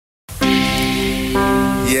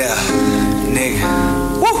Yeah, nigga.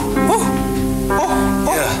 Woo, woo, woo,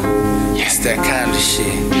 woo. Yeah, it's that kind of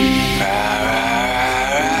shit.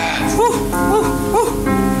 Woo, woo, woo.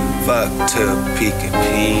 Fuck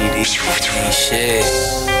LKPD shit.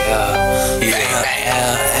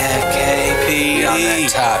 LKPD on that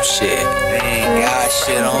top shit. They ain't got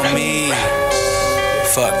shit on me.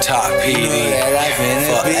 Fuck Top PD.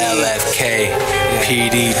 Fuck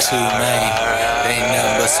LKPD too, man. They ain't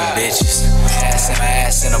nothing but some bitches. My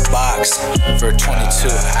ass in a box for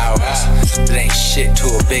 22 hours. It ain't shit to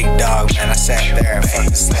a big dog, man. I sat there and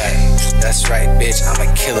fucking slept. That's right, bitch. I'm a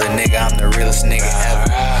killer nigga. I'm the realest nigga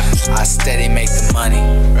ever. I steady make the money,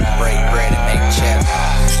 break bread and make cheddar,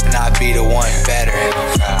 and I be the one better.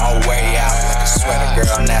 I'll wear you out like a sweater,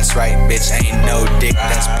 girl. And that's right, bitch. Ain't no dick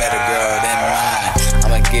that's better, girl, than mine.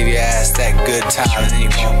 I'ma give your ass that good time, and then you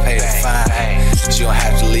gon' pay the fine. Cause you don't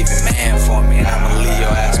have to leave your man for me, and I'ma leave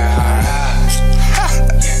your ass behind.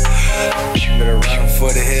 Better run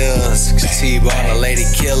for the hills, cause T-Bone a lady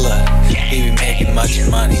killer. He be making much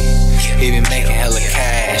money, he be making hella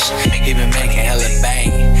cash, he been making hella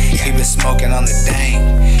bank. He been smoking on the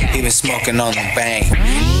dang, he been smoking on the bank.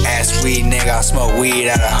 Ass weed nigga, I smoke weed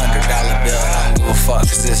out of $100 bill. I don't give a fuck,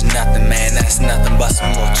 cause there's nothing, man. That's nothing but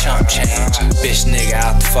some little chump change. Bitch nigga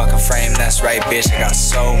out the fucking frame, that's right, bitch. I got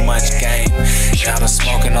so much game. And I've been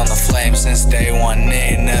smoking on the flame since day one,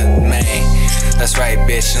 nigga, nothing, man. That's right,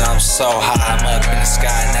 bitch, and I'm so high, I'm up in the sky,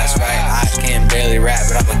 and that's right, I can barely rap,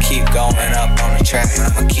 but I'ma keep going up on the track, and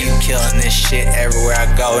I'ma keep killing this shit everywhere I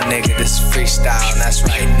go, nigga. This is freestyle, and that's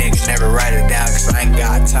right, nigga. Never write it down, cause I ain't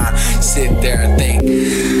got time. Sit there and think.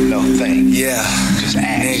 No think. Yeah, just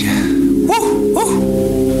act. Nigga. Woo,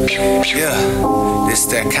 woo. Yeah, this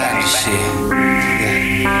that kind of shit. Yeah,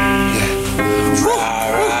 yeah. Woo,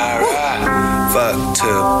 woo, woo. Fuck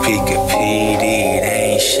LKPD,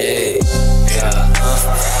 they ain't shit.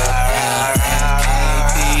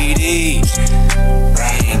 LKPD,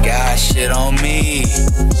 they ain't got shit on me.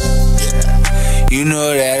 You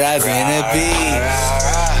know that I've been a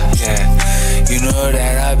beast. Yeah, you know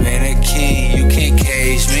that I've been a king. You can't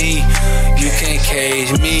cage me, you can't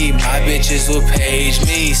cage me. My bitches will page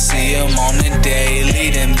me, see them on the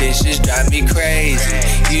daily. Them bitches drive me crazy.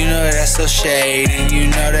 You know that's so shady. You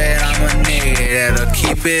know that I'm a nigga that'll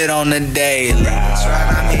keep it on the daily. That's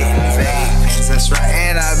right, I'm hitting vape. That's right,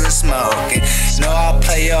 and I've been smoking. Know I'll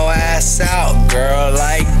play your ass out, girl,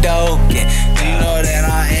 like Dokin. You know that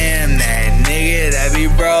I am that nigga that be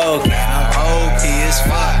broken. I'm OP as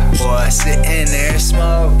fuck, boy, sitting there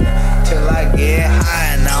smoking till I get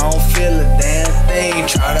high and I don't feel a damn thing.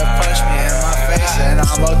 Try to punch me in my face and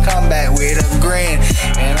I'ma come back with a grin,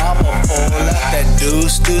 and I'ma pull up that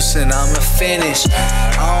deuce and I'ma finish.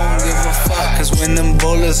 I don't give a fuck, cause when them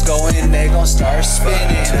bullets go in, they gon' start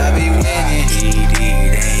spinning. I be winning. PD,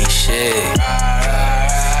 they ain't shit.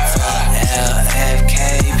 Fuck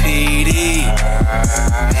LKPD,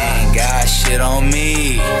 they ain't got shit on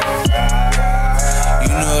me.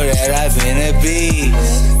 You know that I've been a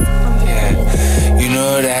beast. Yeah, you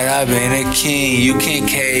know that I've been a king. You can't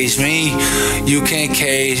cage me, you can't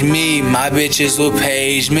cage me. My bitches will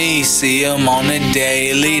page me, see them on the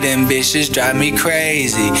daily. Them bitches drive me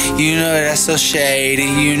crazy. You know that's so shady.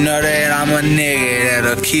 You know that I'm a nigga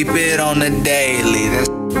that'll keep it on the daily. That's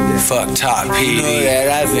fuck Top PD. You know that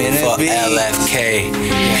I've been fuck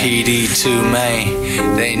LKPD too,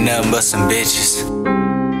 man. They ain't nothing but some bitches.